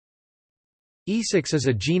Esox is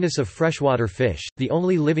a genus of freshwater fish, the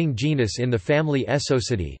only living genus in the family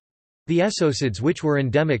Esocidae. The esocids which were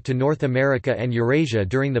endemic to North America and Eurasia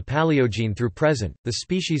during the Paleogene through present, the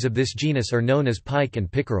species of this genus are known as pike and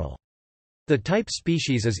pickerel. The type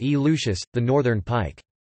species is E. lucius, the northern pike.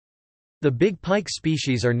 The big pike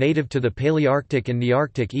species are native to the Palearctic and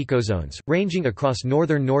Nearctic ecozones, ranging across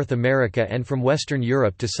northern North America and from western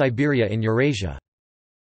Europe to Siberia in Eurasia.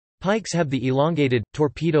 Pikes have the elongated,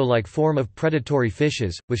 torpedo-like form of predatory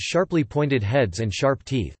fishes, with sharply pointed heads and sharp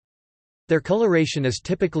teeth. Their coloration is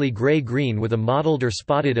typically gray-green with a mottled or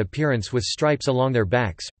spotted appearance with stripes along their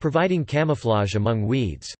backs, providing camouflage among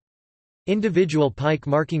weeds. Individual pike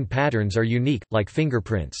marking patterns are unique, like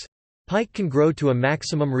fingerprints. Pike can grow to a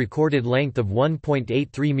maximum recorded length of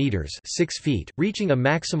 1.83 meters (6 feet), reaching a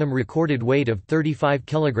maximum recorded weight of 35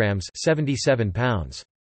 kilograms (77 pounds).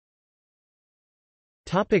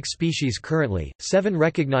 Topic species. Currently, 7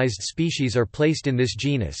 recognized species are placed in this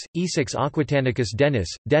genus: Esox aquitanicus Dennis,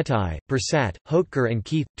 Detai, Persat, Hoetker and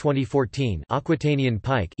Keith, 2014. Aquitanian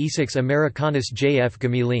pike Esox americanus J.F.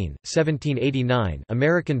 Gameline, 1789.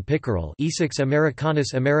 American pickerel Esox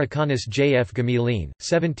americanus J.F. Gameline,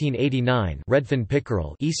 1789. Redfin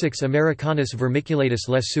pickerel Esox americanus vermiculatus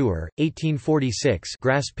Lesueur, 1846.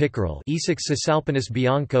 Grass pickerel Esox cisalpinus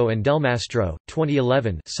Bianco and Delmastro,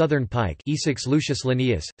 2011. Southern pike Esox lucius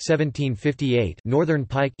Linnaeus, 1758. Northern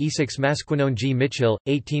pike Esox masquinongi Mitchell,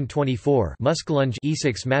 1824. Muskellunge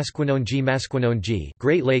Esox masquinongi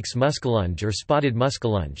Great Lakes muskellunge or spotted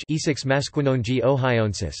muskellunge Esox masquinongi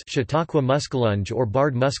ohioensis Chautauqua muskellunge or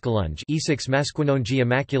barred muskellunge Esox masquinongi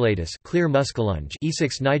immaculatus Clear muskellunge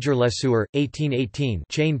Esox Niger Lesueur, 1818.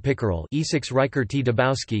 Chain pickerel Esox Riker T.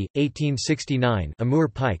 Dabowski, 1869. Amur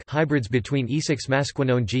pike Hybrids between Esox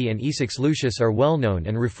masquinongi and Esox lucius are well known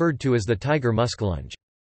and referred to as the tiger muskellunge.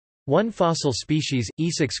 One fossil species,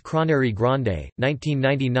 Esox croneri grande,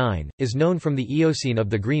 1999, is known from the Eocene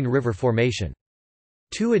of the Green River Formation.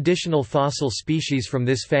 2 additional fossil species from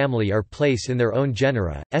this family are placed in their own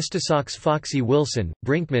genera: Estisox foxy Wilson,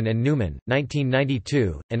 Brinkman and Newman,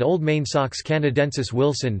 1992, and Old Mainsox canadensis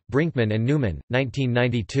Wilson, Brinkman and Newman,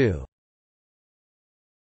 1992.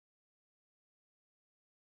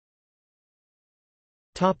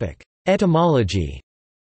 Etymology.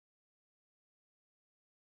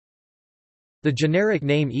 The generic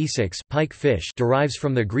name Esox pike fish derives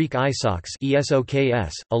from the Greek isox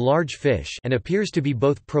esoks, a large fish, and appears to be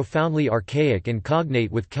both profoundly archaic and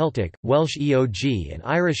cognate with Celtic, Welsh eog and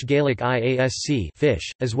Irish Gaelic iasc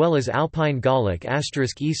fish, as well as Alpine Gallic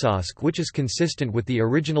 *esosk, which is consistent with the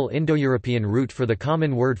original Indo-European root for the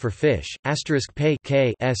common word for fish, *pe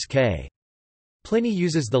k sk. Pliny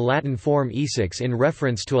uses the Latin form Esox in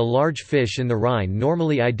reference to a large fish in the Rhine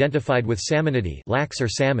normally identified with salmonidae, lax or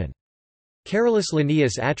salmon. Carolus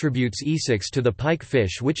Linnaeus attributes Esox to the pike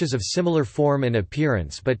fish, which is of similar form and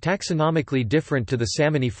appearance but taxonomically different to the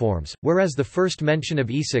salmony forms, whereas the first mention of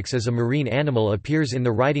Esox as a marine animal appears in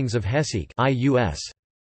the writings of Hesiod ius.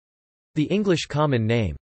 The English common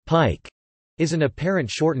name, pike, is an apparent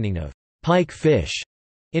shortening of pike fish,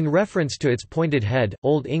 in reference to its pointed head,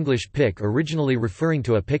 Old English pick originally referring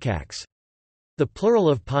to a pickaxe. The plural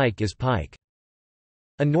of pike is pike.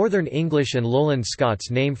 A Northern English and Lowland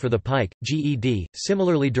Scots name for the pike, ged,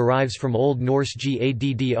 similarly derives from Old Norse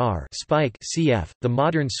gaddr spike cf, the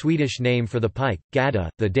modern Swedish name for the pike, gadda,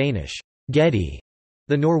 the Danish geddy,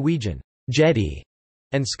 the Norwegian jeddy,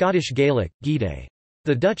 and Scottish Gaelic, gide.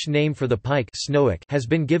 The Dutch name for the pike snoek has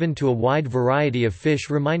been given to a wide variety of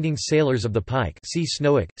fish reminding sailors of the pike, see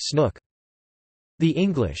snoek, snook. The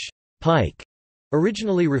English pike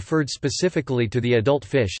originally referred specifically to the adult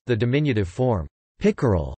fish, the diminutive form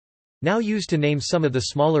pickerel, now used to name some of the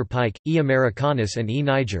smaller pike, E. americanus and E.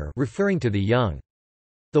 niger, referring to the young.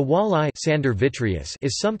 The walleye Sander vitreus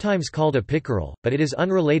is sometimes called a pickerel, but it is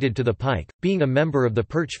unrelated to the pike, being a member of the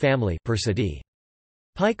perch family Percidae.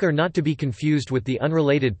 Pike are not to be confused with the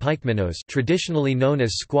unrelated pikeminnows, traditionally known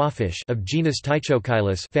as squawfish, of genus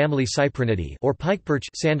Tychochilus, family Cyprinidae, or pikeperch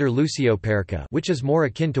Sander lucioperca, which is more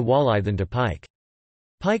akin to walleye than to pike.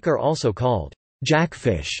 Pike are also called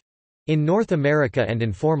jackfish in North America and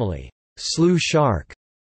informally, slough shark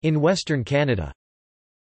in Western Canada.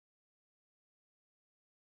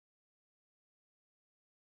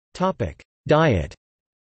 Diet.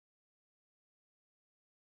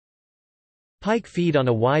 Pike feed on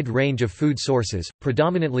a wide range of food sources,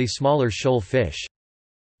 predominantly smaller shoal fish.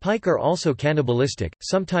 Pike are also cannibalistic,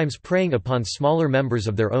 sometimes preying upon smaller members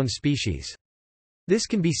of their own species. This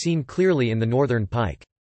can be seen clearly in the northern pike.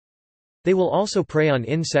 They will also prey on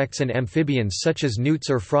insects and amphibians such as newts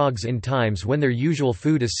or frogs in times when their usual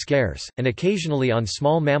food is scarce, and occasionally on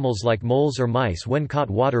small mammals like moles or mice when caught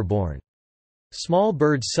waterborne. Small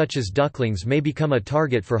birds such as ducklings may become a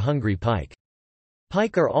target for hungry pike.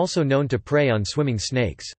 Pike are also known to prey on swimming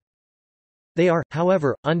snakes. They are,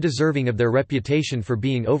 however, undeserving of their reputation for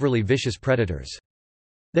being overly vicious predators.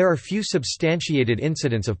 There are few substantiated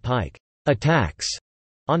incidents of pike attacks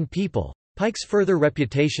on people. Pike's further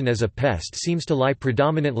reputation as a pest seems to lie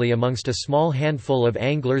predominantly amongst a small handful of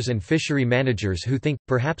anglers and fishery managers who think,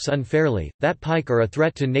 perhaps unfairly, that pike are a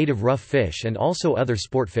threat to native rough fish and also other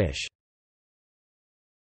sport fish.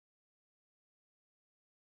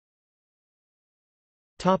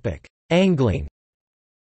 Angling.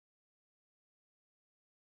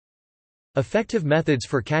 Effective methods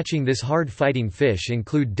for catching this hard-fighting fish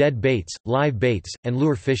include dead baits, live baits, and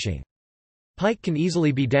lure fishing. Pike can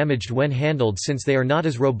easily be damaged when handled since they are not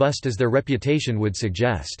as robust as their reputation would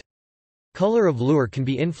suggest. Color of lure can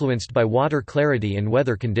be influenced by water clarity and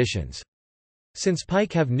weather conditions. Since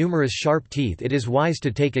pike have numerous sharp teeth, it is wise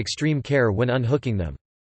to take extreme care when unhooking them.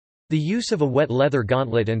 The use of a wet leather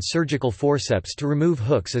gauntlet and surgical forceps to remove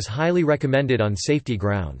hooks is highly recommended on safety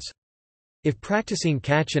grounds. If practicing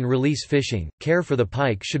catch and release fishing, care for the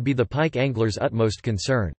pike should be the pike angler's utmost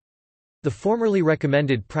concern. The formerly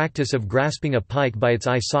recommended practice of grasping a pike by its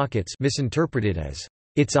eye sockets, misinterpreted as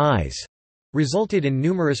its eyes, resulted in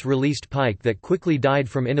numerous released pike that quickly died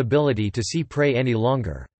from inability to see prey any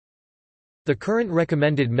longer. The current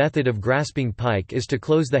recommended method of grasping pike is to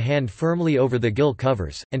close the hand firmly over the gill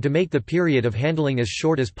covers, and to make the period of handling as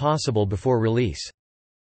short as possible before release.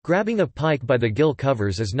 Grabbing a pike by the gill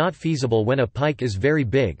covers is not feasible when a pike is very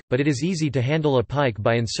big, but it is easy to handle a pike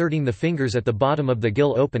by inserting the fingers at the bottom of the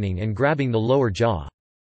gill opening and grabbing the lower jaw.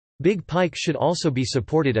 Big pike should also be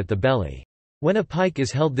supported at the belly. When a pike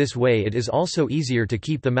is held this way, it is also easier to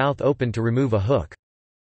keep the mouth open to remove a hook.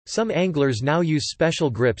 Some anglers now use special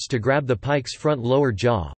grips to grab the pike's front lower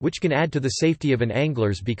jaw, which can add to the safety of an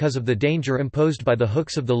angler's because of the danger imposed by the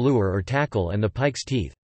hooks of the lure or tackle and the pike's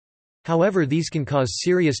teeth. However, these can cause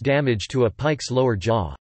serious damage to a pike's lower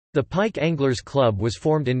jaw. The Pike Anglers Club was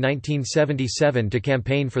formed in 1977 to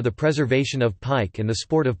campaign for the preservation of pike and the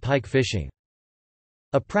sport of pike fishing.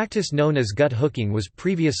 A practice known as gut hooking was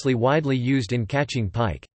previously widely used in catching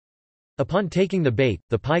pike. Upon taking the bait,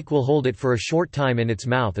 the pike will hold it for a short time in its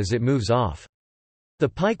mouth as it moves off. The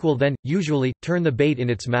pike will then, usually, turn the bait in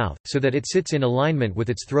its mouth, so that it sits in alignment with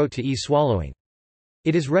its throat to ease swallowing.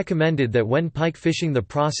 It is recommended that when pike fishing the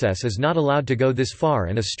process is not allowed to go this far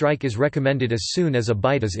and a strike is recommended as soon as a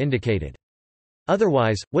bite is indicated.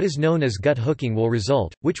 Otherwise, what is known as gut hooking will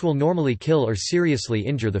result, which will normally kill or seriously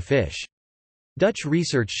injure the fish. Dutch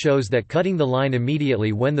research shows that cutting the line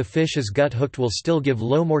immediately when the fish is gut hooked will still give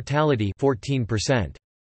low mortality 14%.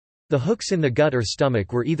 The hooks in the gut or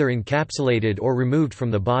stomach were either encapsulated or removed from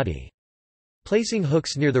the body. Placing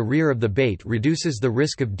hooks near the rear of the bait reduces the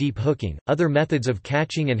risk of deep hooking. Other methods of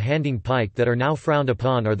catching and handling pike that are now frowned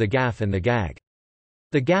upon are the gaff and the gag.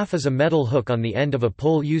 The gaff is a metal hook on the end of a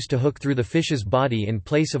pole used to hook through the fish's body in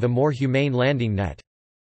place of a more humane landing net.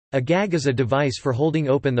 A gag is a device for holding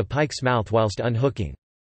open the pike's mouth whilst unhooking.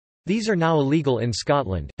 These are now illegal in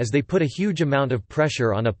Scotland, as they put a huge amount of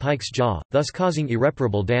pressure on a pike's jaw, thus causing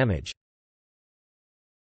irreparable damage.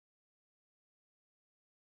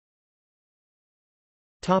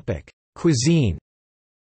 Cuisine.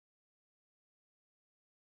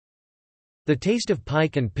 The taste of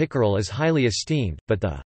pike and pickerel is highly esteemed, but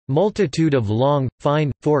the multitude of long,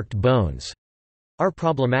 fine, forked bones are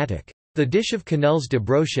problematic. The dish of quenelles de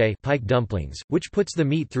brochet, pike dumplings, which puts the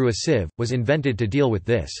meat through a sieve, was invented to deal with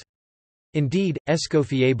this. Indeed,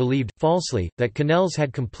 Escoffier believed, falsely, that quenelles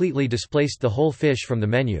had completely displaced the whole fish from the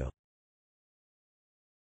menu.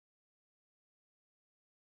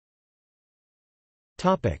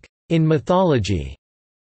 In mythology.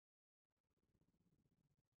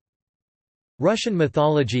 Russian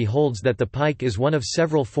mythology holds that the pike is one of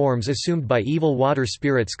several forms assumed by evil water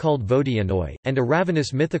spirits called Vodyanoi, and a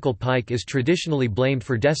ravenous mythical pike is traditionally blamed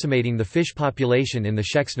for decimating the fish population in the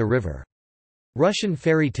Shexna River. Russian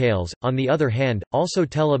fairy tales, on the other hand, also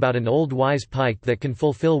tell about an old wise pike that can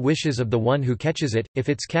fulfill wishes of the one who catches it, if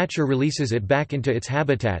its catcher releases it back into its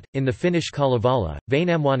habitat. In the Finnish Kalevala,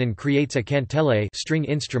 Vainamwainen creates a kantele string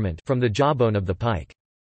instrument from the jawbone of the pike.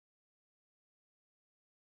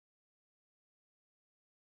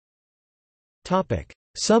 Topic: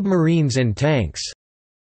 Submarines and tanks.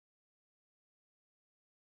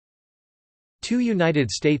 Two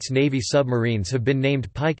United States Navy submarines have been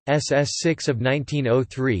named Pike, SS-6 of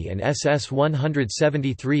 1903 and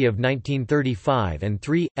SS-173 of 1935 and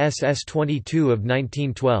three, SS-22 of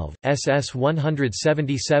 1912,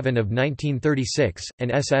 SS-177 of 1936,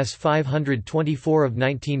 and SS-524 of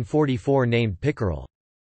 1944 named Pickerel.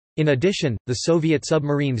 In addition, the Soviet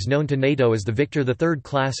submarines known to NATO as the Viktor III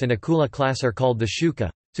class and Akula class are called the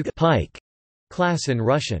Shuka Pike class in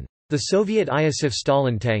Russian. The Soviet Iosif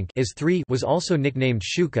Stalin tank IS-3 was also nicknamed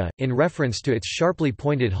Shuka, in reference to its sharply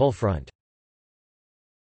pointed hull front.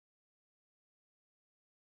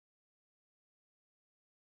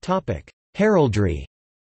 Heraldry.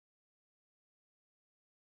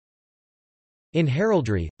 In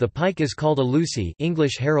heraldry, the pike is called a lucy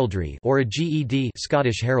English heraldry or a ged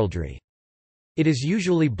Scottish heraldry. It is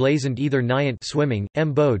usually blazoned either niant swimming,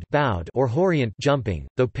 embowed bowed or horient jumping,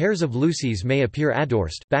 though pairs of lucies may appear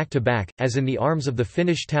adorsed back to back, as in the arms of the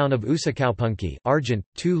Finnish town of Uusikaupunki, argent,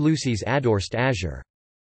 two lucies adorsed azure.